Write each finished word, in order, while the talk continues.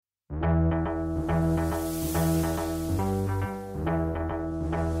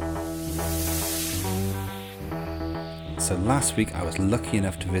So last week I was lucky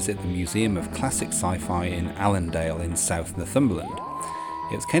enough to visit the Museum of Classic Sci-Fi in Allendale in South Northumberland.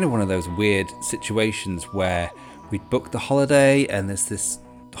 It was kind of one of those weird situations where we'd booked the holiday and there's this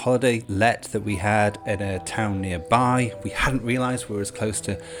holiday let that we had in a town nearby. We hadn't realised we were as close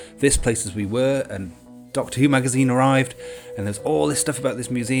to this place as we were, and Doctor Who magazine arrived, and there's all this stuff about this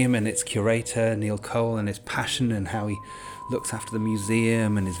museum and its curator, Neil Cole, and his passion and how he looks after the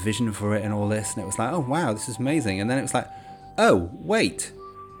museum and his vision for it and all this. And it was like, oh wow, this is amazing. And then it was like, oh wait,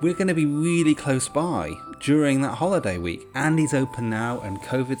 we're going to be really close by during that holiday week. Andy's open now and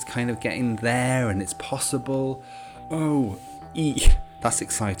COVID's kind of getting there and it's possible. That's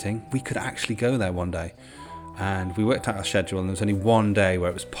exciting. We could actually go there one day. And we worked out our schedule and there was only one day where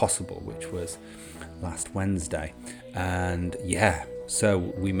it was possible, which was last Wednesday. And yeah, so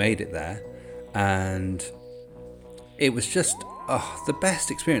we made it there. And it was just the best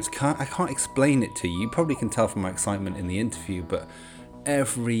experience. I can't explain it to you. You probably can tell from my excitement in the interview, but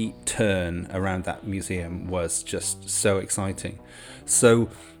every turn around that museum was just so exciting. So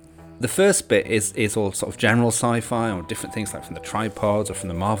the first bit is all sort of general sci-fi or different things like from the tripods or from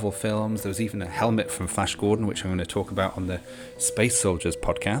the Marvel films. There was even a helmet from Flash Gordon, which I'm going to talk about on the Space Soldiers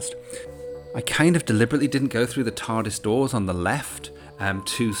podcast. I kind of deliberately didn't go through the TARDIS doors on the left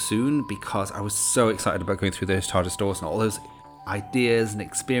too soon because I was so excited about going through those TARDIS doors and all those ideas and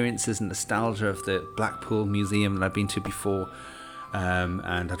experiences and nostalgia of the Blackpool Museum that I'd been to before.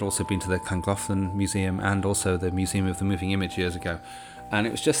 And I'd also been to the Llangollen Museum and also the Museum of the Moving Image years ago. And it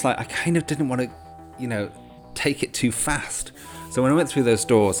was just like, I kind of didn't want to, take it too fast. So when I went through those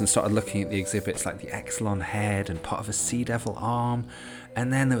doors and started looking at the exhibits like the Exelon head and part of a Sea Devil arm,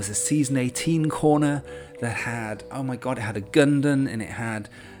 and then there was a Season 18 corner that had, oh my god, it had a Gundam and it had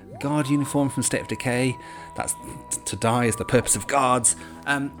guard uniform from State of Decay. That's to die is the purpose of guards.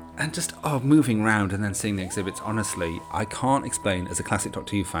 And just moving around and then seeing the exhibits, honestly, I can't explain as a classic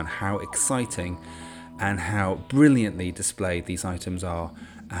Doctor Who fan how exciting and how brilliantly displayed these items are,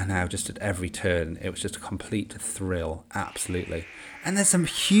 and how just at every turn it was just a complete thrill, absolutely. And there's some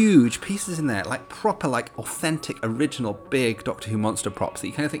huge pieces in there, like proper, like authentic, original, big Doctor Who monster props that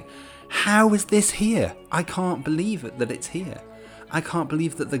you kind of think, how is this here? I can't believe it that it's here. I can't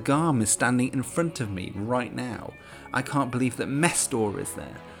believe that the Garm is standing in front of me right now. I can't believe that Mestor is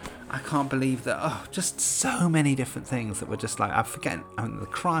there. I can't believe that, just so many different things that were just like, the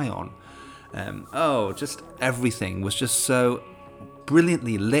Cryon. Just everything was just so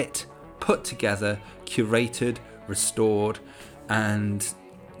brilliantly lit, put together, curated, restored, and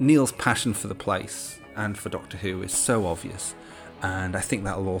Neil's passion for the place and for Doctor Who is so obvious, and I think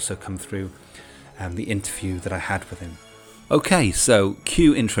that'll also come through the interview that I had with him. Okay, so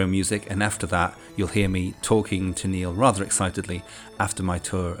cue intro music, and after that you'll hear me talking to Neil rather excitedly after my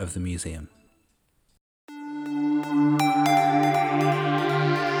tour of the museum.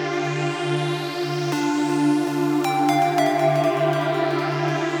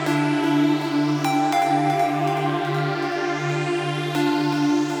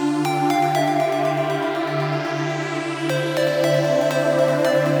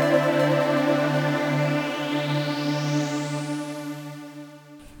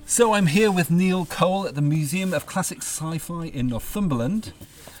 So I'm here with Neil Cole at the Museum of Classic Sci-Fi in Northumberland.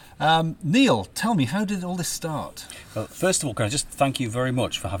 Neil, tell me, how did all this start? Well, first of all, can I just thank you very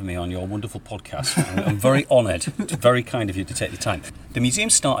much for having me on your wonderful podcast. I'm very honoured. It's very kind of you to take the time. The museum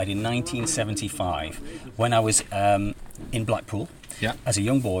started in 1975 when I was in Blackpool as a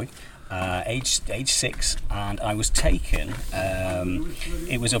young boy. Age 6, and I was taken.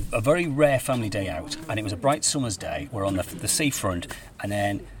 It was a very rare family day out, and it was a bright summer's day. We're on the seafront, and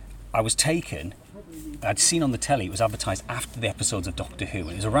then I was taken. I'd seen on the telly, it was advertised after the episodes of Doctor Who,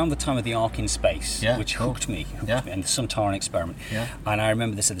 and it was around the time of the Ark in Space, which hooked me, and the Sontaran experiment. And I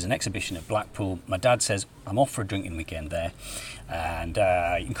remember there's an exhibition at Blackpool. My dad says, I'm off for a drinking weekend there, and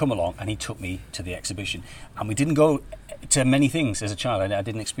you can come along, and he took me to the exhibition. And we didn't go to many things as a child. I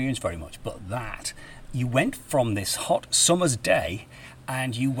didn't experience very much, but that, you went from this hot summer's day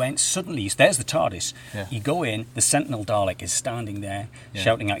and you went suddenly, there's the TARDIS. You go in, the Sentinel Dalek is standing there,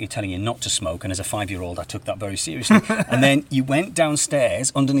 shouting at you, telling you not to smoke, and as a 5-year-old I took that very seriously. And then you went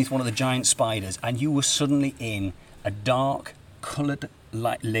downstairs underneath one of the giant spiders and you were suddenly in a dark, coloured,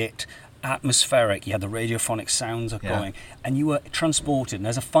 lit, atmospheric, you had the radiophonic sounds going, and you were transported. And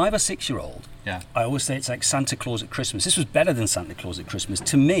as a 5 or 6 year old, I always say it's like Santa Claus at Christmas. This was better than Santa Claus at Christmas.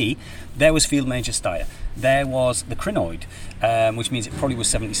 To me, there was Field Major Steyer, there was the Crinoid, which means it probably was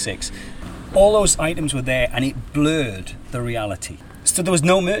 76. All those items were there, and it blurred the reality. So there was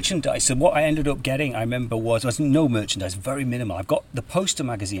no merchandise. So what I ended up getting, I remember, was no merchandise, very minimal. I've got the poster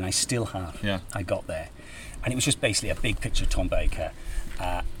magazine, I still have. I got there. And it was just basically a big picture of Tom Baker,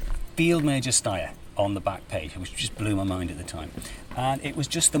 Field Major Steyer on the back page, which just blew my mind at the time. And it was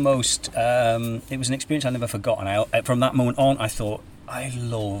just the most, it was an experience I never forgot. And from that moment on, I thought, I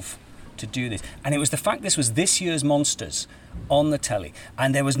love to do this. And it was the fact this was this year's Monsters on the telly.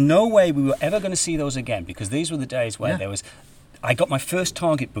 And there was no way we were ever going to see those again, because these were the days where there was... I got my first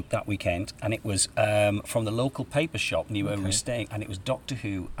Target book that weekend, and it was from the local paper shop near where we were staying, and it was Doctor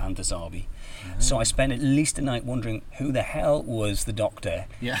Who and the Zarbi. So I spent at least a night wondering who the hell was the Doctor?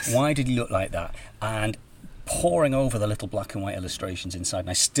 Yes. Why did he look like that? And poring over the little black and white illustrations inside.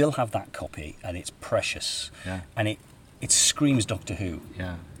 And I still have that copy, and it's precious. Yeah. And it screams Doctor Who.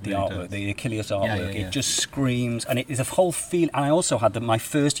 Yeah. The really artwork, does. the Achilles artwork, yeah. it just screams, and it is a whole feel. And I also had my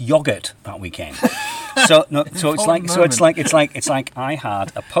first yogurt that weekend. So it's like I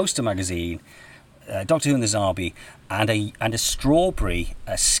had a poster magazine, Doctor Who and the Zarbi, and a strawberry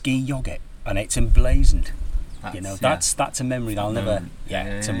ski yogurt, and it's emblazoned. That's a memory that I'll never.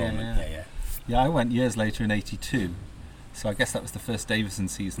 It's a moment. Yeah. Yeah, I went years later in '82, so I guess that was the first Davison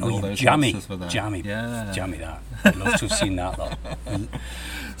season. Oh, all those jammy monsters were there. jammy that. I'd love to have seen that lot.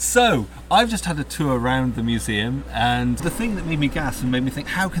 So, I've just had a tour around the museum, and the thing that made me gasp and made me think,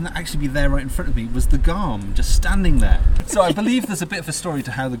 how can that actually be there right in front of me, was the Garm just standing there. So I believe there's a bit of a story to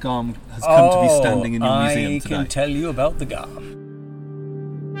how the Garm has come to be standing in your museum today. I can tell you about the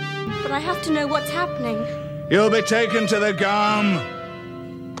Garm. But I have to know what's happening. You'll be taken to the Garm.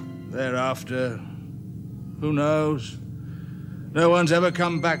 Thereafter, who knows? No one's ever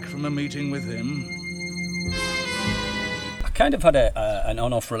come back from a meeting with him. I kind of had an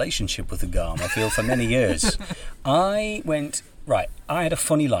on-off relationship with the Garm, I feel, for many years. I had a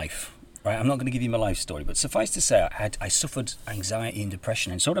funny life. Right, I'm not going to give you my life story, but suffice to say, I suffered anxiety and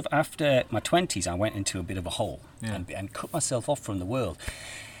depression, and sort of after my 20s, I went into a bit of a hole and cut myself off from the world.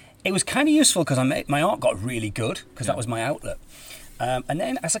 It was kind of useful because my art got really good, because that was my outlet. And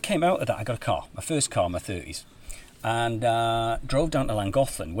then as I came out of that, I got a car, my first car in my 30s. And drove down to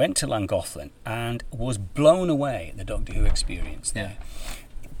Llangollen, went to Llangollen, and was blown away at the Doctor Who experience there.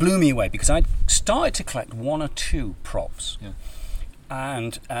 It blew me away because I'd started to collect one or two props. Yeah.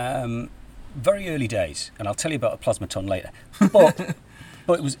 And very early days, and I'll tell you about a Plasmaton later. But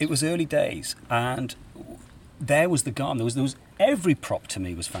it was early days, and there was the Garm. There was every prop to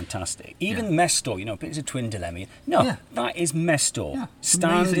me was fantastic. Even Mestor, it's a twin dilemma. No, that is Mestor. Yeah.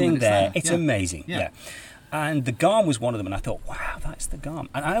 Standing there. It's Yeah. amazing. Yeah. And the Garm was one of them, and I thought, wow, that's the Garm.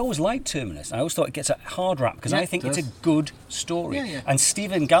 And I always liked Terminus. I always thought it gets a hard rap because I think it's a good story. Yeah. And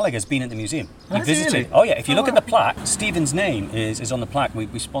Stephen Gallagher's been at the museum. He visited. Really? Oh yeah, if you look at the plaque, Stephen's name is on the plaque.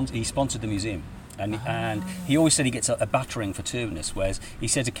 He sponsored the museum. And he always said he gets a battering for Terminus, whereas he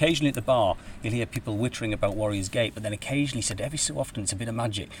said occasionally at the bar you'll hear people wittering about Warrior's Gate, but then occasionally he said every so often it's a bit of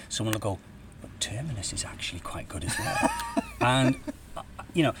magic. Someone will go, but Terminus is actually quite good as well. And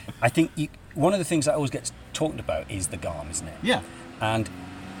I think one of the things that always gets talked about is the Garm, isn't it? Yeah. And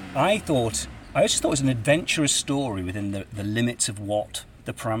I just thought it was an adventurous story within the limits of what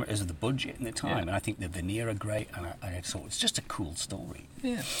the parameters of the budget in the time. And I think the veneer are great, and I thought it's just a cool story.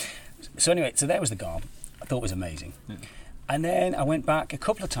 Yeah. So anyway, there was the Garm. I thought it was amazing. Yeah. And then I went back a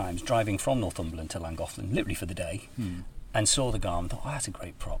couple of times driving from Northumberland to Llangollen, literally for the day, and saw the Garm. Thought, that's a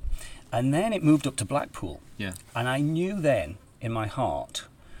great prop. And then it moved up to Blackpool. Yeah. And I knew then, in my heart,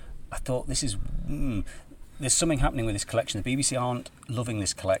 I thought, this is... there's something happening with this collection. The BBC aren't loving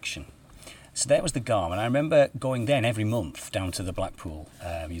this collection. So there was the Garm. And I remember going then every month down to the Blackpool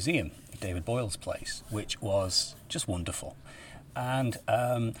Museum, David Boyle's place, which was just wonderful. And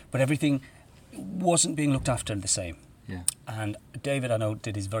but everything wasn't being looked after the same. Yeah. And David, I know,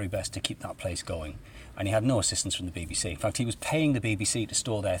 did his very best to keep that place going, and he had no assistance from the BBC. In fact, he was paying the BBC to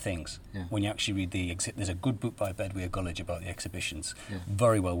store their things. Yeah. When you actually read there's a good book by Bedwyr Gullidge about the exhibitions. Yeah.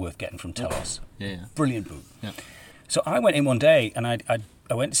 Very well worth getting from Telos. Yeah. Brilliant book. Yeah. So I went in one day, and I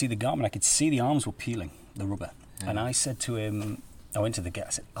went to see the Garm, and I could see the arms were peeling, the rubber. Yeah. And I said to him, I went to the gate,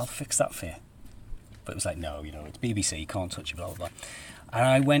 I said, I'll fix that for you. But it was like, no, it's BBC, you can't touch it, blah, blah, blah. And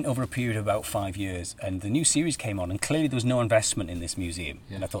I went over a period of about 5 years, and the new series came on, and clearly there was no investment in this museum.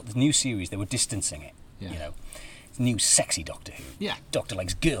 Yeah. And I thought, the new series, they were distancing it, New sexy Doctor Who. Yeah. Doctor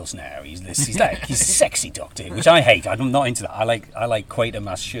likes girls now. He's sexy Doctor Who, which I hate. I'm not into that. I like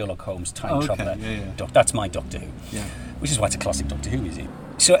Quatermass, Sherlock Holmes, time traveller. Yeah. That's my Doctor Who. Yeah. Which is why it's a classic Doctor Who, is it?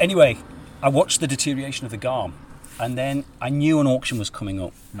 So anyway, I watched the deterioration of the Garm. And then I knew an auction was coming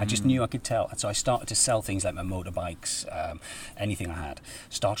up. I just knew I could tell. And so I started to sell things like my motorbikes, anything I had.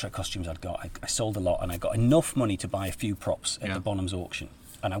 Star Trek costumes I'd got. I sold a lot, and I got enough money to buy a few props at the Bonhams auction.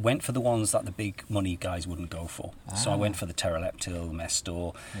 And I went for the ones that the big money guys wouldn't go for. So I went for the Pteroleptil,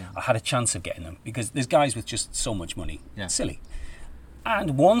 Mestor. Yeah. I had a chance of getting them because there's guys with just so much money. Yeah. Silly.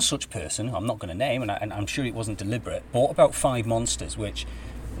 And one such person, who I'm not going to name, and I'm sure it wasn't deliberate, bought about 5 monsters, which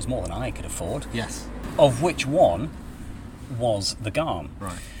was more than I could afford. Yes. Of which one was the Garm.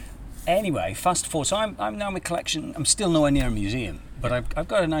 Right. Anyway, fast forward. So I'm now in a collection. I'm still nowhere near a museum, but I've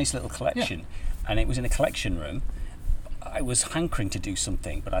got a nice little collection, and it was in a collection room. I was hankering to do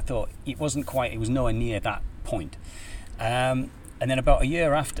something, but I thought it was nowhere near that point. And then about a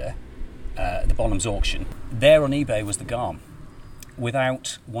year after the Bonhams auction, there on eBay was the Garm,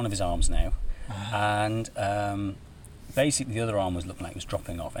 without one of his arms now, and basically the other arm was looking like it was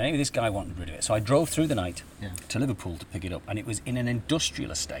dropping off. Anyway, this guy wanted rid of it, so I drove through the night to Liverpool to pick it up, and it was in an industrial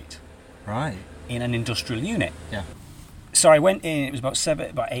estate, Right. in an industrial unit. Yeah. So I went in. It was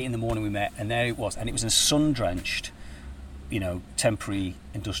about 8 in the morning we met, and there it was, and it was a sun-drenched, temporary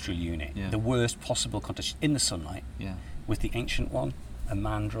industrial unit, Yeah. the worst possible condition, in the sunlight, Yeah. with the ancient one, a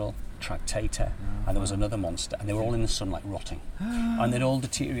mandrill, Tractator, and there was another monster, and they were all in the sunlight rotting, and they'd all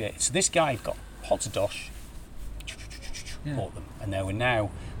deteriorated. So this guy got pots of dosh, bought them, and they were now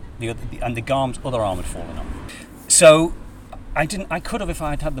the Garm's other arm had fallen off. So I could have, if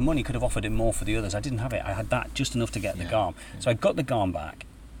I had had the money, could have offered him more for the others. I didn't have it. I had that, just enough to get the Garm. So I got the Garm back,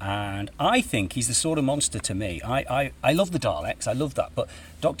 and I think he's the sort of monster to me. I love the Daleks, I love that, but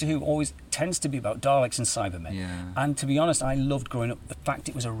Doctor Who always tends to be about Daleks and Cybermen. Yeah. And to be honest, I loved growing up the fact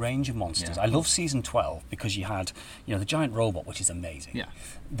it was a range of monsters. Yeah. I love season 12 because you had, the giant robot, which is amazing. Yeah.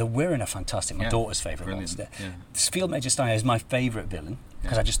 The Wirren are fantastic, my Yeah. daughter's favourite Brilliant. monster. Yeah. Field Major Steyer is my favourite villain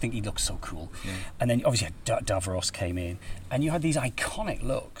because I just think he looks so cool. Yeah. And then obviously Davros came in, and you had these iconic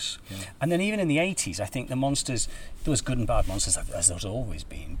looks. Yeah. And then even in the 80s, I think the monsters, there was good and bad monsters, as there's always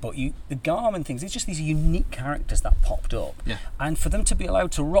been, but the Garm and things, it's just these unique characters that popped up. Yeah. And for them to be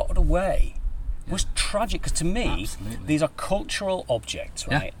allowed to rot away was tragic, because to me, Absolutely. these are cultural objects,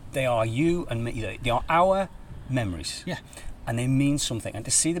 Yeah. right? They are you and me, they are our memories. Yeah. And they mean something. And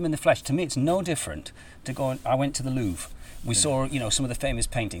to see them in the flesh, to me, it's no different to go. I went to the Louvre. We saw, some of the famous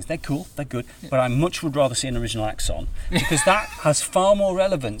paintings. They're cool, they're good, but I much would rather see an original Axon, because that has far more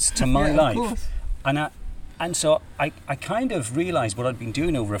relevance to my Yeah, of life. course. And so I kind of realised what I'd been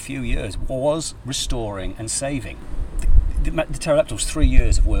doing over a few years was restoring and saving. The Pteroleptil was 3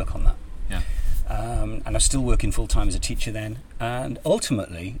 years of work on that. Yeah. And I was still working full-time as a teacher then. And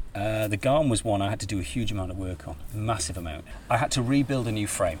ultimately, the Garm was one I had to do a huge amount of work on, a massive amount. I had to rebuild a new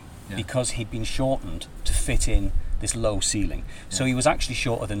frame because he'd been shortened to fit in this low ceiling. So he was actually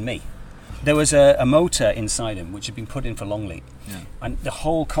shorter than me. There was a motor inside him which had been put in for Longleat, and the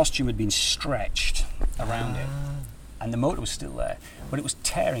whole costume had been stretched around it. And the motor was still there, but it was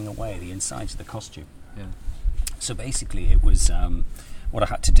tearing away the insides of the costume. Yeah. So basically, it was what I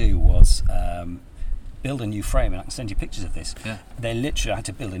had to do was build a new frame, and I can send you pictures of this. Yeah. They literally had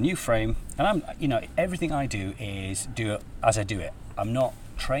to build a new frame, and everything I do is do it as I do it. I'm not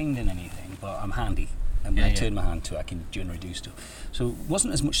trained in anything, but I'm handy, and when I turn my hand to it, I can generally do stuff. So it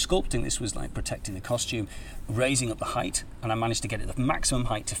wasn't as much sculpting. This was like protecting the costume, raising up the height, and I managed to get it the maximum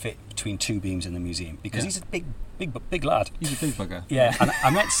height to fit between two beams in the museum, because he's a big lad. He's a big bugger. Yeah, and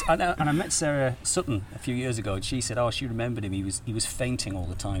I met Sarah Sutton a few years ago, and she said, she remembered him. He was fainting all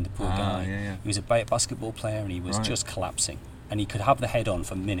the time. The poor guy. Yeah. He was a basketball player, and he was just collapsing, and he could have the head on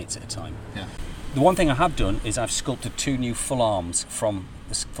for minutes at a time. Yeah. The one thing I have done is I've sculpted 2 new full arms for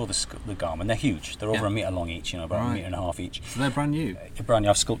the Garm, and they're huge. They're over a metre long each, about a metre and a half each. So they're brand new. Brand new.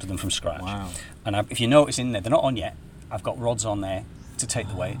 I've sculpted them from scratch. Wow. And if you notice in there, they're not on yet. I've got rods on there to take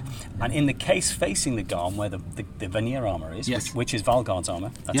the weight. And in the case facing the Garm, where the veneer armour is, which is Valgard's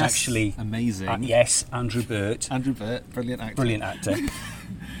armour, that's actually amazing. Yes, Andrew Burt, brilliant actor. Brilliant actor.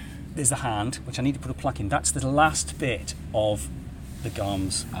 There's the hand, which I need to put a plaque in. That's the last bit of the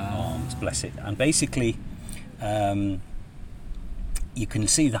Garm's arms, bless it. And basically, you can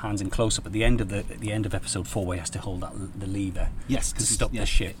see the hands in close up at the end of episode 4, where he has to hold the lever to stop the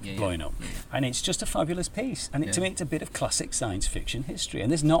ship blowing up. And it's just a fabulous piece. And to me, it's a bit of classic science fiction history.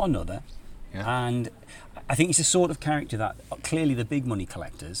 And there's not another. Yeah. And I think he's the sort of character that clearly the big money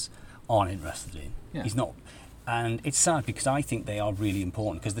collectors aren't interested in. Yeah. He's not. And it's sad, because I think they are really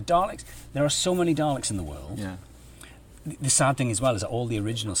important. Because the Daleks, there are so many Daleks in the world. Yeah. The sad thing as well is that all the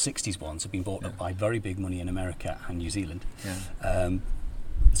original 60s ones have been bought up by very big money in America and New Zealand. Yeah.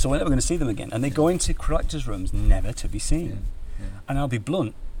 So we're never going to see them again. And they go into collectors' rooms never to be seen. Yeah. Yeah. And I'll be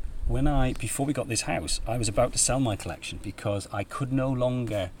blunt, before we got this house, I was about to sell my collection because I could no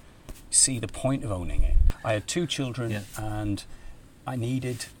longer see the point of owning it. I had 2 children and I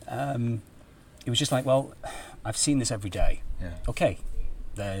needed... it was just like, well, I've seen this every day. Yeah. Okay,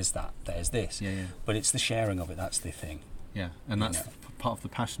 there's that, there's this. Yeah. But it's the sharing of it, that's the thing. Yeah, and that's know. part of the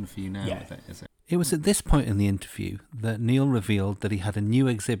passion for you now, Yeah. with it, is it? It was at this point in the interview that Neil revealed that he had a new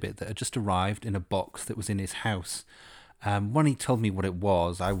exhibit that had just arrived in a box that was in his house. When he told me what it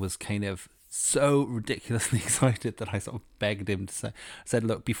was, I was kind of so ridiculously excited that I sort of begged him to say, I said,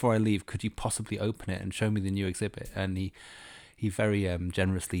 look, before I leave, could you possibly open it and show me the new exhibit? And he very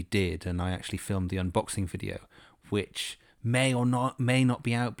generously did, and I actually filmed the unboxing video, which may not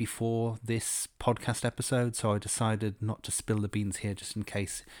be out before this podcast episode, so I decided not to spill the beans here just in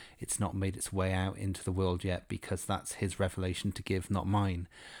case it's not made its way out into the world yet, because that's his revelation to give, not mine.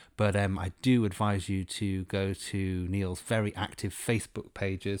 But I do advise you to go to Neil's very active Facebook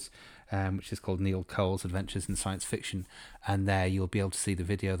pages, which is called Neil Cole's Adventures in Science Fiction, and there you'll be able to see the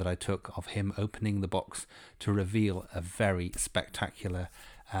video that I took of him opening the box to reveal a very spectacular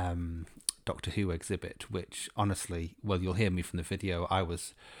Doctor Who exhibit, which honestly, well, you'll hear me from the video, I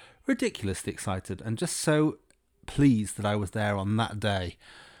was ridiculously excited and just so pleased that I was there on that day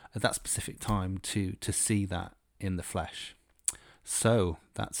at that specific time to see that in the flesh. So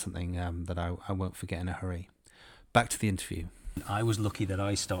that's something that I won't forget in a hurry. Back to the interview. I was lucky that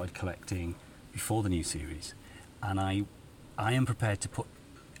I started collecting before the new series, and I am prepared to put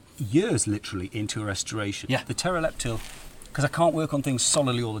years literally into a restoration. Yeah. The Pteroleptil, because I can't work on things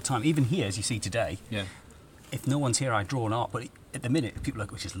solidly all the time. Even here, as you see today, Yeah. if no one's here, I draw an art. But at the minute, people are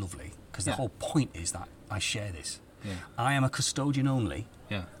like, which is lovely, because the Yeah. whole point is that I share this. Yeah. I am a custodian only.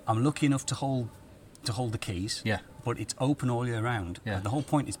 Yeah. I'm lucky enough to hold the keys. Yeah. But it's open all year round. Yeah. And the whole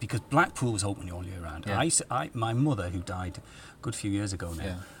point is because Blackpool was open all year round. Yeah. My mother, who died a good few years ago now,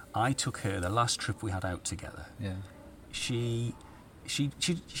 Yeah. I took her the last trip we had out together. Yeah. She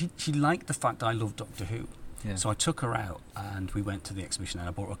liked the fact I loved Doctor Who. Yeah. So I took her out and we went to the exhibition and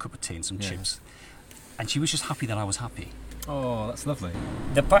I bought her a cup of tea and some Yeah. chips. And she was just happy that I was happy. Oh, that's lovely.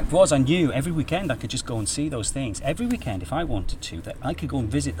 The fact was, I knew every weekend I could just go and see those things. Every weekend, if I wanted to, that I could go and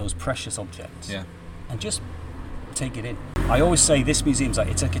visit those precious objects. Yeah. And just take it in. I always say this museum's like,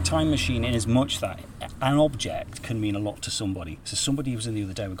 it's like a time machine in as much that an object can mean a lot to somebody. So somebody was in the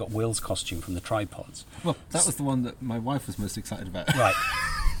other day, we got Will's costume from the tripods. Well, that was the one that my wife was most excited about. Right.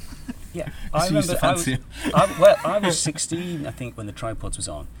 Yeah. She used to fancy him. I was 16, I think, when the tripods was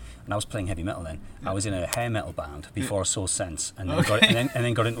on. And I was playing heavy metal then. I was in a hair metal band before I saw Sense, and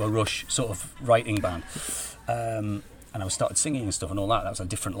then got into a Rush sort of writing band. And I started singing and stuff and all that. That was a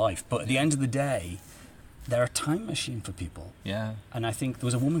different life. But at the end of the day, they're a time machine for people. Yeah. And I think there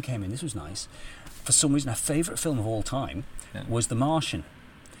was a woman came in, this was nice. For some reason, her favourite film of all time Yeah. was The Martian.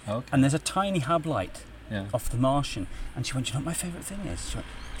 Okay. And there's a tiny hab light Yeah. off The Martian. And she went, you know what my favourite thing is? She went,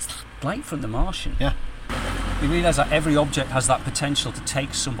 it's that light from The Martian. Yeah. You realise that every object has that potential to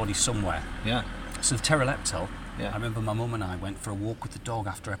take somebody somewhere. Yeah. So the Pteroleptil, Yeah. I remember my mum and I went for a walk with the dog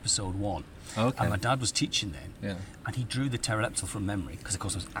after episode 1. Okay. And my dad was teaching then. Yeah. And he drew the Pteroleptil from memory, because of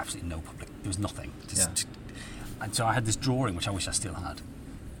course there was absolutely no public, there was nothing. Yeah. And so I had this drawing, which I wish I still had.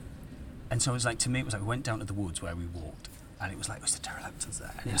 And so it was like, to me, it was like we went down to the woods where we walked, and it was like, it was the Pteroleptil's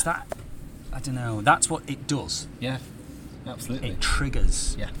there. And it was that, I don't know, that's what it does. Yeah. Absolutely. It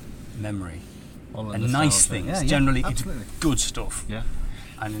triggers Yeah. memory. All the And nice nostalgia. things. Yeah, Generally, absolutely. it's good stuff. Yeah.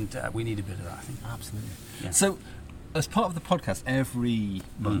 And we need a bit of that, I think. Absolutely. Yeah. So, as part of the podcast, every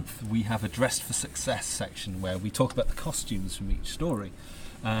month we have a Dressed for Success section where we talk about the costumes from each story.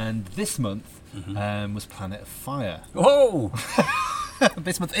 And this month was Planet of Fire. Oh!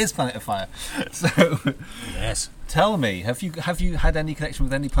 This month is Planet of Fire. So, Yes. tell me, have you had any connection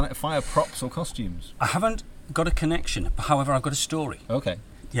with any Planet of Fire props or costumes? I haven't got a connection, however, I've got a story. Okay.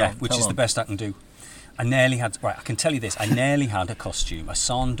 Yeah, Tell- which tell is the on. best I can do. I nearly had, right, I can tell you this, I nearly had a costume, a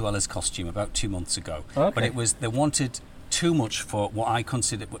Sarn Dweller's costume about 2 months ago. Okay. But they wanted too much for what I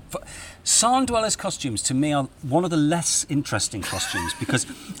considered. Sarn Dweller's costumes, to me, are one of the less interesting costumes, because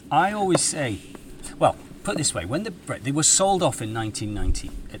I always say, well, put it this way, when they were sold off in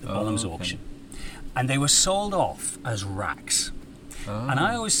 1990 at the Bonhams okay. auction, and they were sold off as racks. And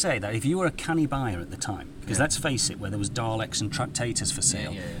I always say that if you were a canny buyer at the time, because let's face it, where there was Daleks and Tractators for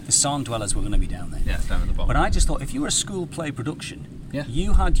sale, yeah. the Sarn Dwellers were going to be down there. Yeah, down at the bottom. But I just thought, if you were a school play production, Yeah.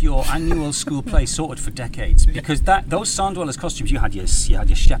 you had your annual school play sorted for decades, because those Sarn Dwellers costumes, you had your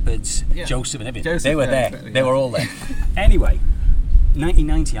shepherds, Yeah. Joseph and everything. Joseph, they were yeah, there. exactly, They yeah. were all there. Anyway,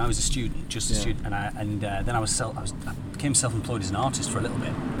 1990, I was a student, just a student, and then I became self-employed as an artist for a little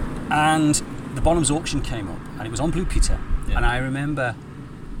bit. And the Bonhams auction came up, and it was on Blue Peter, Yeah. and I remember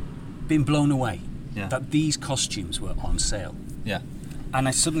being blown away Yeah. that these costumes were on sale. Yeah. And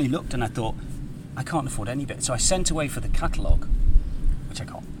I suddenly looked and I thought, I can't afford any bit. So I sent away for the catalogue, which I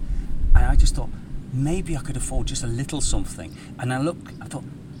got. And I just thought, maybe I could afford just a little something. And I thought,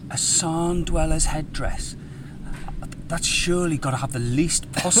 a Sarn Dweller's headdress. That's surely got to have the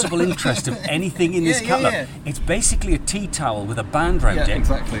least possible interest of anything in this catalogue. Yeah. It's basically a tea towel with a band round it.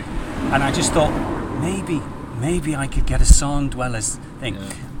 Exactly. And I just thought, maybe I could get a Sarn Dweller's thing.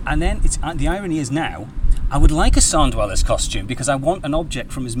 Yeah. And then the irony is now, I would like a Sarn Dweller's costume because I want an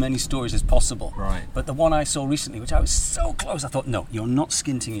object from as many stories as possible. Right. But the one I saw recently, which I was so close, I thought, no, you're not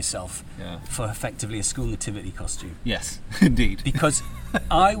skinting yourself Yeah. for effectively a school nativity costume. Yes, indeed. Because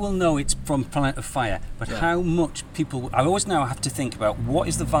I will know it's from Planet of Fire, but Yeah. how much people... I always now have to think about what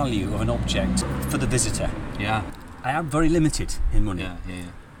is the value of an object for the visitor. Yeah. I am very limited in money. Yeah.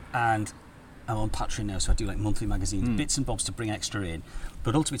 And I'm on Patreon now, so I do like monthly magazines, bits and bobs to bring extra in.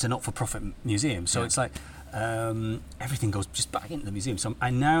 But ultimately, it's a not-for-profit museum, so it's like everything goes just back into the museum. So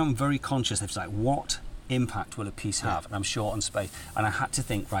I now am very conscious of like what impact will a piece have, and I'm short on space. And I had to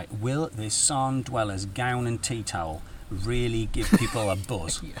think, right, will this Sarn Dweller's gown and tea towel really give people a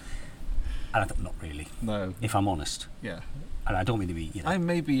buzz? Yeah. And I thought, not really, No. if I'm honest. Yeah. And I don't mean to be, you know. I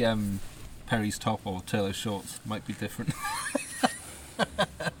maybe Perry's top or Turlo's shorts might be different.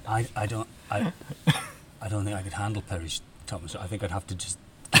 I don't think I could handle Perry's top. So I think I'd have to just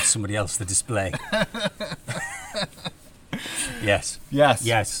give somebody else the display. Yes.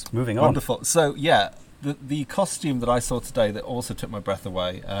 Moving on. Wonderful. So the costume that I saw today that also took my breath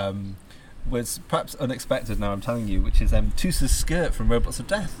away was perhaps unexpected. Now I'm telling you, which is Toosa's skirt from Robots of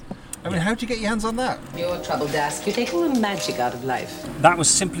Death. I mean, how did you get your hands on that? You're trouble to ask. You're taking the magic out of life. That was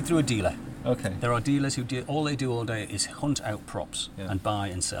simply through a dealer. Okay. There are dealers who do all they do all day is hunt out props and buy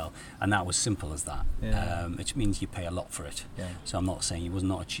and sell, and that was simple as that. Yeah. Which means you pay a lot for it. Yeah. So I'm not saying it was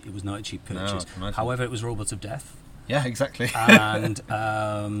not a cheap No, purchase. I can imagine. However, it was Robots of Death, Yeah, exactly. and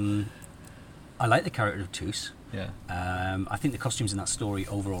I like the character of Toos. Yeah. I think the costumes in that story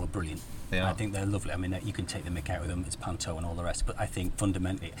overall are brilliant. They are. I think they're lovely. I mean, you can take the mick out of them. It's panto and all the rest, but I think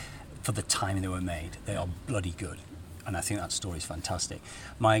fundamentally, for the time they were made, they are bloody good. And I think that story is fantastic.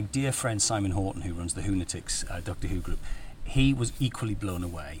 My dear friend Simon Horton, who runs the Whonatics Doctor Who group, he was equally blown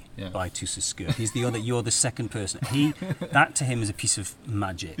away by Toosa's skirt. He's the other. You're the second person. That to him is a piece of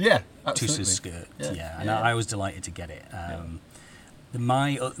magic. Yeah, absolutely. Toosa's skirt. Yeah. And I was delighted to get it.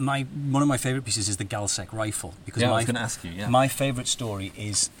 One of my favourite pieces is the Galsec rifle because I was going to ask you. Yeah. my favourite story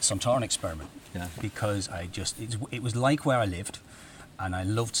is Sontaran Experiment. Yeah. Because it was like where I lived. And I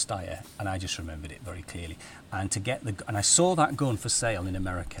loved Steyr, and I just remembered it very clearly. And I saw that gun for sale in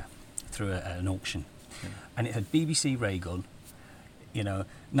America through an auction, and it had BBC ray gun,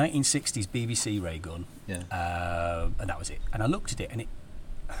 1960s BBC ray gun, and that was it. And I looked at it, and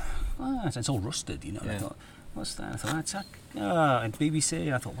it's all rusted, And I thought, what's that? I thought, and BBC.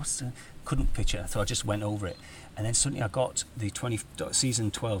 And I thought, couldn't picture it. So I just went over it, and then suddenly I got the season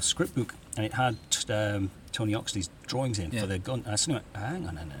 12 script book, and it had Tony Oxley's drawings in for the gun. And I suddenly went, hang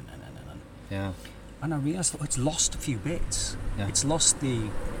on. Yeah. And I realised, it's lost a few bits. Yeah. It's lost the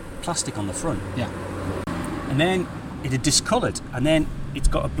plastic on the front. Yeah. And then it had discoloured, and then it's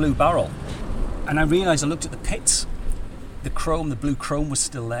got a blue barrel. And I realised, I looked at the pits, the blue chrome was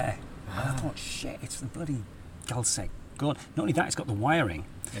still there. And I thought, shit, it's the bloody Galsec gun. Not only that, it's got the wiring.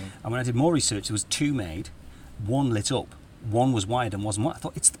 Yeah. And when I did more research, there was two made, one lit up, one was wired and wasn't wired. I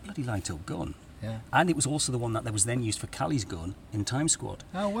thought, it's the bloody light up gun. Yeah. And it was also the one that was then used for Callie's gun in Time Squad.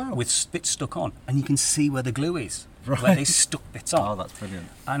 Oh, wow. With bits stuck on. And you can see where the glue is. Right. Where they stuck bits on. Oh, that's brilliant.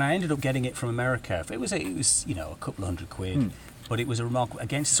 And I ended up getting it from America. It was a couple of £100. But it was a remarkable...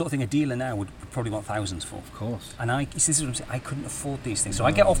 Again, it's the sort of thing a dealer now would probably want thousands for. Of course. And this is what I'm saying, I couldn't afford these things. So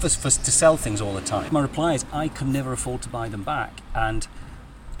I get offers to sell things all the time. My reply is, I could never afford to buy them back. And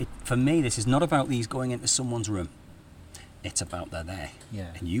for me, this is not about these going into someone's room. It's about they're there. Yeah.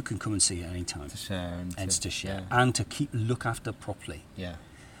 And you can come and see it any time. To share. And to share. Yeah. And to look after properly. Yeah.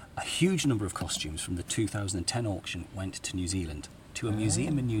 A huge number of costumes from the 2010 auction went to New Zealand, to a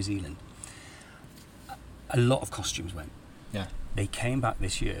museum in New Zealand. A lot of costumes went. Yeah. They came back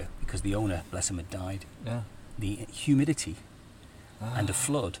this year because the owner, bless him, had died. Yeah. The humidity and a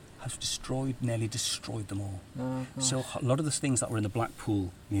flood has nearly destroyed them all. Oh, so a lot of the things that were in the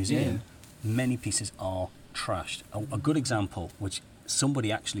Blackpool Museum, many pieces are trashed. A good example, which somebody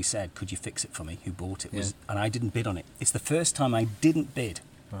actually said, could you fix it for me, who bought it, was, and I didn't bid on it. It's the first time I didn't bid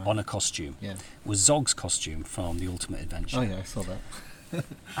on a costume. Yeah. Was Zog's costume from The Ultimate Adventure. Oh, yeah, I saw that.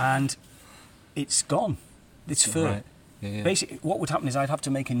 And it's gone. It's fur. Right. Yeah. Basically, what would happen is I'd have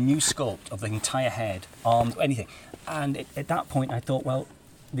to make a new sculpt of the entire head, arms, anything. And at that point, I thought, well,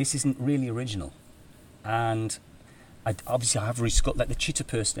 this isn't really original. And I have resculpted, like the cheetah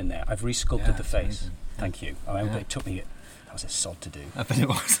person in there, I've resculpted the face. amazing. Thank you. I remember it took me That was a sod to do. I bet it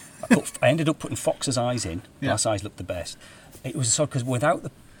was. I ended up putting fox's eyes in. Glass eyes looked the best. It was a sod because without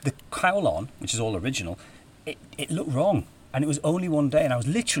the cowl on, which is all original, it looked wrong. And it was only one day, and I was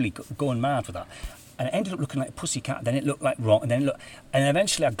literally going mad with that. And it ended up looking like a pussycat. Then it looked like wrong, and then and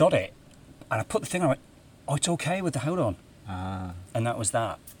eventually I got it, and I put the thing on. I went, oh, it's okay with the hood on. And that was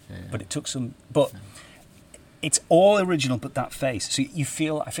that. Yeah. But it took some. But it's all original, but that face. So I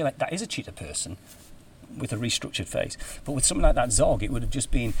feel like that is a cheetah person with a restructured face. But with something like that Zog, it would have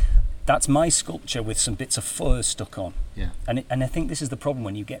just been, that's my sculpture with some bits of fur stuck on. Yeah. And I think this is the problem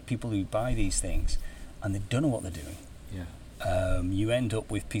when you get people who buy these things and they don't know what they're doing. Yeah. You end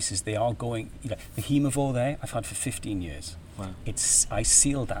up with pieces, they are going, the Hemivore there, I've had for 15 years. Wow. I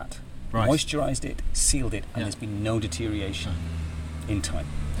sealed that, moisturised it, sealed it, and there's been no deterioration in time.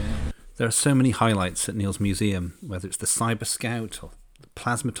 Yeah. There are so many highlights at Neil's museum, whether it's the Cyber Scout or the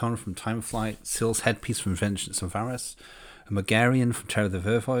Plasmaton from Time of Flight, Sill's headpiece from Vengeance of Varys, a Megarian from Terror of the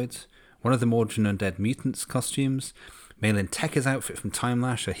Vervoids, one of the Mordrin Undead Mutants costumes, Malin Tekka's outfit from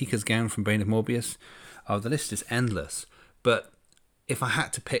Timelash, Ahika's gown from Bane of Morbius. Oh, the list is endless. But if I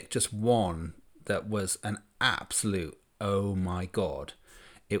had to pick just one that was an absolute, oh my god,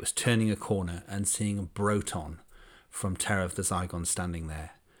 it was turning a corner and seeing a Broton from Terror of the Zygon standing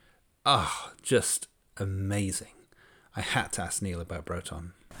there. Oh, just amazing. I had to ask Neil about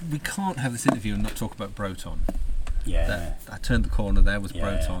Broton. We can't have this interview and not talk about Broton. Yeah. I turned the corner, there was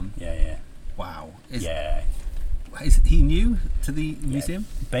Broton. Yeah. Wow. Is he new to the museum?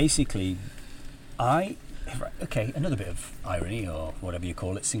 Basically, another bit of irony or whatever you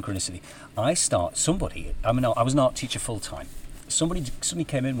call it, synchronicity. I was an art teacher full time. Somebody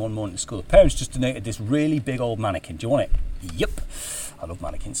came in one morning to school. The parents just donated this really big old mannequin. Do you want it? Yep. I love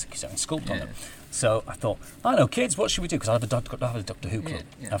mannequins because I can sculpt on them. So I thought, I know, kids, what should we do? Because I have a Doctor Who club.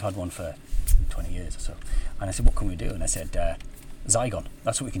 Yeah. I've had one for 20 years or so. And I said, what can we do? And I said, Zygon.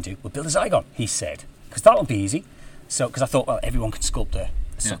 That's what we can do. We'll build a Zygon, he said. Because that'll be easy. So, because I thought, well, everyone can sculpt a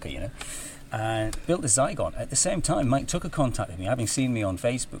sucker, And built a Zygon. At the same time, Mike Tucker contacted me, having seen me on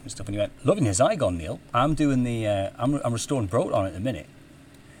Facebook and stuff, and he went, loving your Zygon, Neil. I'm doing I'm restoring Broton at the minute.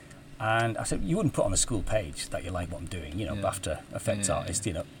 And I said, you wouldn't put on the school page that you like what I'm doing, BAFTA effects artist,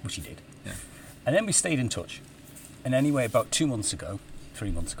 which he did. Yeah. And then we stayed in touch. And anyway, about 3 months ago,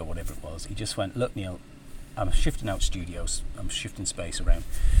 whatever it was, he just went, look, Neil, I'm shifting out studios. I'm shifting space around.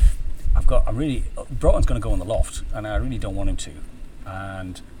 Broton's going to go on the loft, and I really don't want him to.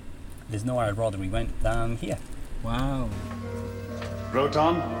 And there's nowhere I'd rather he went than here. Wow.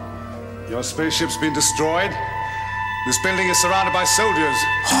 Broton, your spaceship's been destroyed. This building is surrounded by soldiers.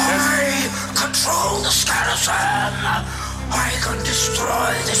 I control the Skeleton. I can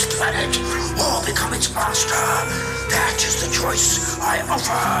destroy this planet or become its master. That is the choice I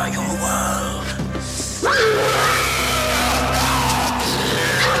offer your world.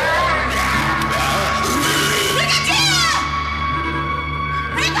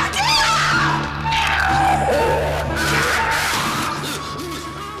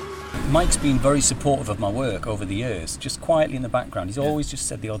 Mike's been very supportive of my work over the years, just quietly in the background. He's always just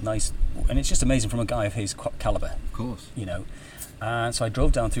said the odd nice, and it's just amazing from a guy of his calibre. Of course. And so I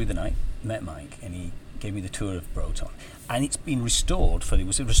drove down through the night, met Mike, and he gave me the tour of Broton. And it's been restored it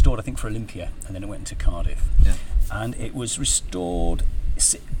was restored, I think, for Olympia, and then it went into Cardiff. Yeah. And it was restored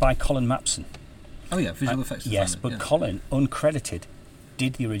by Colin Mapson. Oh yeah, visual effects designer. Yes, but Colin, uncredited,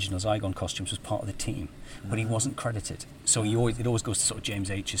 did the original Zygon costumes as part of the team, but he wasn't credited. So it always goes to sort of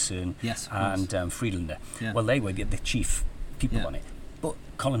James Aitchison and Friedlander. Yeah. Well, they were the chief people on it. But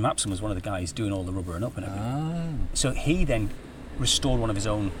Colin Mapson was one of the guys doing all the rubbering up and everything. So he then restored one of his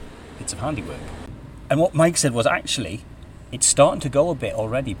own bits of handiwork. And what Mike said was, actually, it's starting to go a bit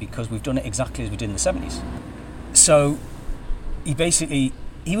already because we've done it exactly as we did in the 70s. So he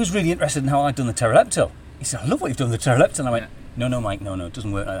was really interested in how I'd done the Pteroleptil. He said, I love what you've done with the Pteroleptil. And I went, No, Mike, no, it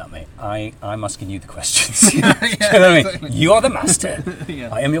doesn't work like that, mate. I'm asking you the questions. You know what I mean? You are the master.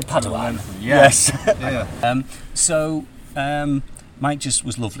 I am your Padawan. Yes. So Mike just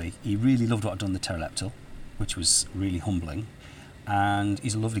was lovely. He really loved what I'd done with the Pteroleptil, which was really humbling. And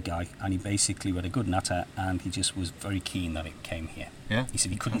he's a lovely guy, and he basically had a good natter, and he just was very keen that it came here. Yeah. He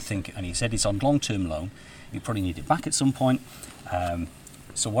said he couldn't think, and he said it's on long-term loan. He probably need it back at some point.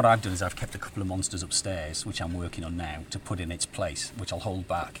 So what I've done is I've kept a couple of monsters upstairs, which I'm working on now, to put in its place, which I'll hold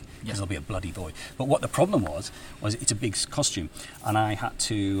back, because it'll be a bloody void. But what the problem was it's a big costume, and I had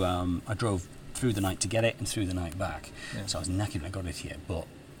to, I drove through the night to get it and through the night back. Yeah. So I was knackered when I got it here. But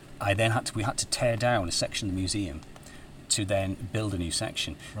we had to tear down a section of the museum to then build a new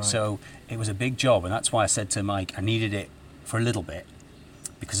section. Right. So it was a big job, and that's why I said to Mike, I needed it for a little bit,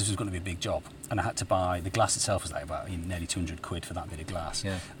 because this was going to be a big job. and I had to buy, the glass itself was like about nearly 200 quid for that bit of glass.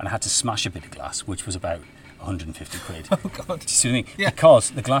 Yeah. And I had to smash a bit of glass, which was about 150 quid. Oh, God. Do you see what I mean? Yeah. Because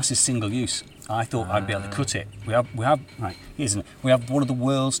the glass is single use. I thought I'd be able to cut it. We have right, we have one of the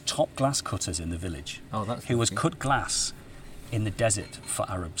world's top glass cutters in the village. Oh, that's who has lucky. cut glass in the desert for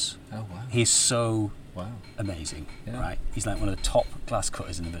Arabs. Oh, wow. He's so Wow. amazing, Yeah. right? He's like one of the top glass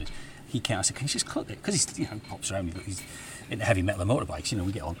cutters in the village. He came, I said, can you just cut it? Because he's, pops around me, but he's into heavy metal and motorbikes,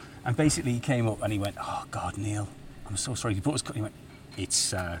 we get on. And basically he came up and he went, oh God, Neil, I'm so sorry. He brought his cut, he went,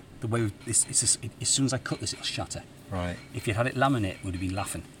 it's the way, as soon as I cut this, it'll shatter. Right. If you'd had it laminate, would have been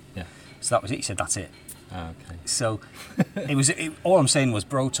laughing. Yeah. So that was it. He said, that's it. Okay. So all I'm saying was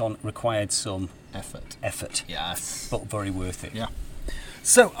Broton required some Effort. Yes. but very worth it. Yeah.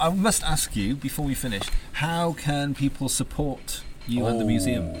 So I must ask you before we finish, how can people support you and the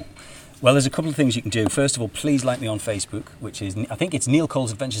museum? Well, there's a couple of things you can do. First of all, please like me on Facebook, which is, I think it's Neil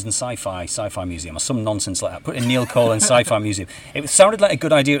Cole's Adventures in Sci-Fi Museum, or some nonsense like that. Put in Neil Cole and Sci-Fi Museum. It sounded like a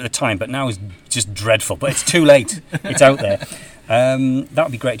good idea at the time, but now it's just dreadful. But it's too late. It's out there. That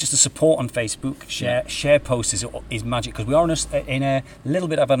would be great. Just to support on Facebook, share posts is magic, because we are in a little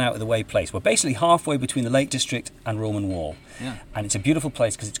bit of an out of the way place. We're basically halfway between the Lake District and Roman Wall, and it's a beautiful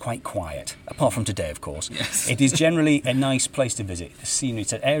place because it's quite quiet. Apart from today, of course. Yes. It is generally a nice place to visit. The scenery,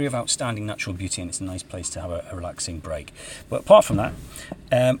 it's an area of outstanding natural beauty, and it's a nice place to have a relaxing break. But apart from that,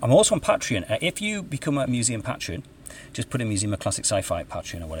 I'm also on Patreon. If you become a museum patron, just put in Museum of Classic Sci-Fi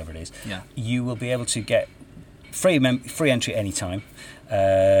Patreon or whatever it is. Yeah. You will be able to get free entry anytime,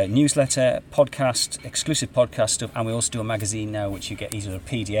 newsletter, podcast, exclusive podcast stuff, and we also do a magazine now, which you get either a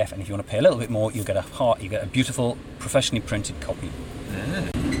PDF, and if you want to pay a little bit more, you get a beautiful, professionally printed copy. Yeah.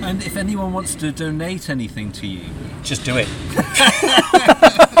 And if anyone wants to donate anything to you, just do it.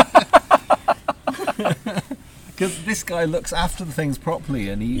 Because this guy looks after the things properly,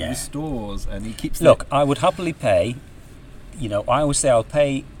 and he restores, and he keeps. Look, I would happily pay. I always say I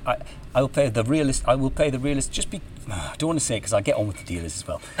will pay the realist. I will pay the realist. I don't want to say it because I get on with the dealers as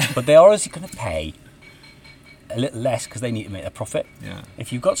well. But they are always going to pay a little less because they need to make a profit. Yeah.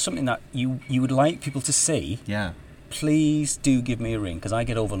 If you've got something that you would like people to see, please do give me a ring, because I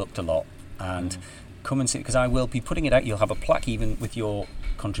get overlooked a lot. And come and see, because I will be putting it out. You'll have a plaque even with your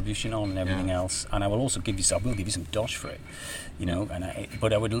contribution on and everything else, and I will also give you some dosh for it,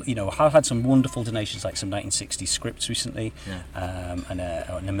 but I would, I've had some wonderful donations, like some 1960s scripts recently, and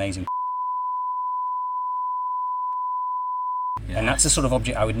an amazing. And that's the sort of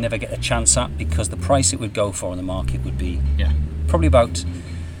object I would never get a chance at, because the price it would go for on the market would be probably it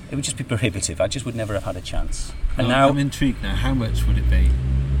would just be prohibitive. I just would never have had a chance. And now I'm intrigued now. How much would it be?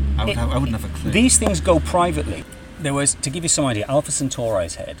 I wouldn't have a clue. These things go privately. There was, to give you some idea, Alpha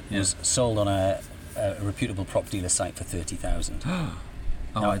Centauri's head was sold on a reputable prop dealer site for 30,000.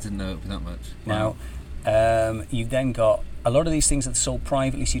 I didn't know it would be that much. Wow. Now, you've then got a lot of these things that are sold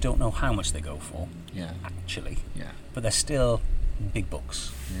privately, so you don't know how much they go for. Actually. But they're still big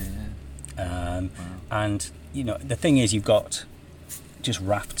bucks. And the thing is, you've got just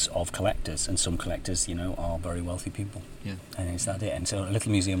rafts of collectors, and some collectors, are very wealthy people. And is that it? And so a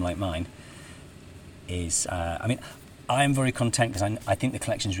little museum like mine is, I'm very content because I think the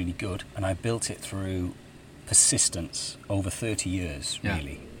collection's really good, and I built it through persistence over 30 years,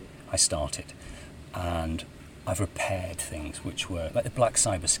 really. I started, and I've repaired things which were, like the Black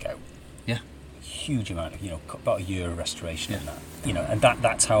Cyber Scout. Huge amount of, about a year of restoration in that. And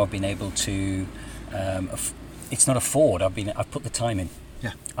that's how I've been able to, it's not afford, I've put the time in.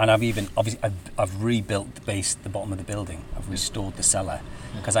 And I've rebuilt the bottom of the building. I've restored the cellar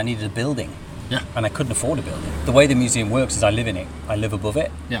because I needed a building. And I couldn't afford a building. The way the museum works is I live in it. I live above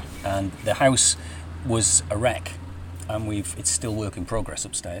it. And the house was a wreck, and it's still work in progress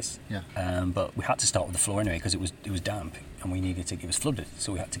upstairs. But we had to start with the floor anyway because it was damp, and it was flooded,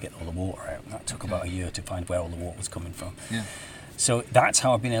 so we had to get all the water out. And that took about a year to find where all the water was coming from. So that's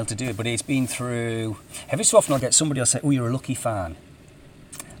how I've been able to do it. But it's been through. Every so often I'll get somebody else say, "Oh, you're a lucky fan,"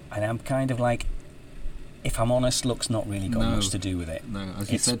 and I'm kind of like, if I'm honest, luck's not really got much to do with it. No,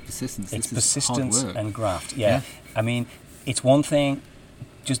 as you said, persistence. It's persistence hard work. and graft. I mean, it's one thing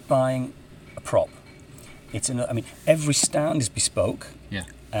just buying a prop. Every stand is bespoke.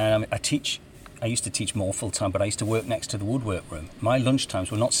 And I used to teach more full time, but I used to work next to the woodwork room. My lunch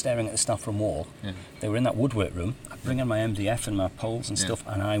times were not staring at the staff room wall. They were in that woodwork room. I'd bring in my MDF and my poles and stuff,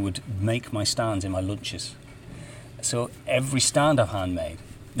 and I would make my stands in my lunches. So every stand I've handmade.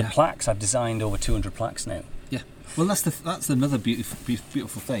 The plaques, I've designed over 200 plaques now. Well, that's another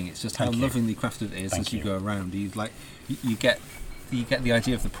beautiful thing. It's just how lovingly crafted it is as you go around. You get the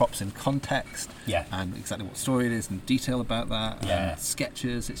idea of the props in context, and exactly what story it is, and detail about that, and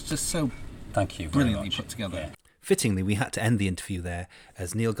sketches. It's just so Thank you very Brilliantly much. put together. Yeah. Fittingly, we had to end the interview there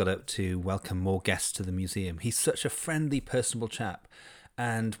as Neil got up to welcome more guests to the museum. He's such a friendly, personable chap.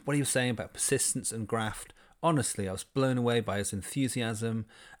 And what he was saying about persistence and graft, honestly, I was blown away by his enthusiasm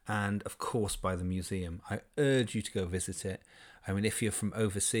and, of course, by the museum. I urge you to go visit it. I mean, if you're from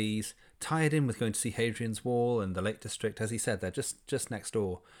overseas, tie it in with going to see Hadrian's Wall and the Lake District. As he said, they're just next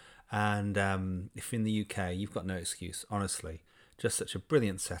door. And if you're in the UK, you've got no excuse, honestly. Just such a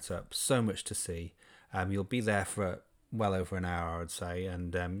brilliant setup, so much to see. You'll be there for well over an hour, I would say.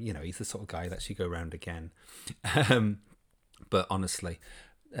 And, he's the sort of guy that lets you go round again. But honestly,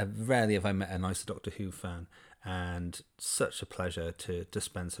 rarely have I met a nicer Doctor Who fan. And such a pleasure to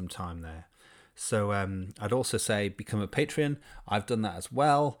spend some time there. So I'd also say become a Patreon. I've done that as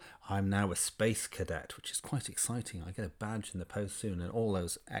well. I'm now a Space Cadet, which is quite exciting. I get a badge in the post soon and all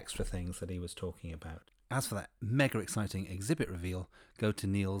those extra things that he was talking about. As for that mega exciting exhibit reveal, go to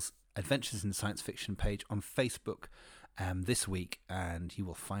Neil's Adventures in Science Fiction page on Facebook this week and you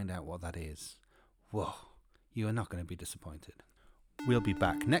will find out what that is. Whoa, you are not going to be disappointed. We'll be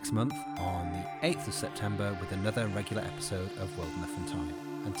back next month on the 8th of September with another regular episode of World Enough and Time.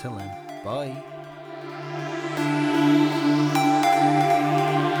 Until then, bye.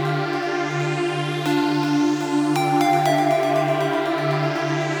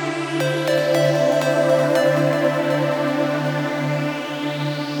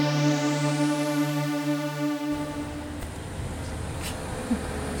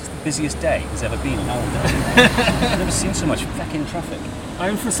 Busiest day there's ever been in Arundel. I've never seen so much fucking traffic.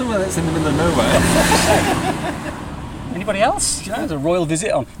 I'm from somewhere that's in the middle of nowhere. Anybody else? You know, there's a royal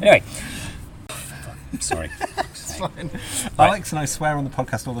visit on. Anyway. Sorry. It's fine. Alex and I swear on the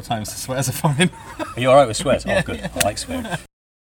podcast all the time, so swears are fine. Are you alright with swears? Oh, good. I like swearing.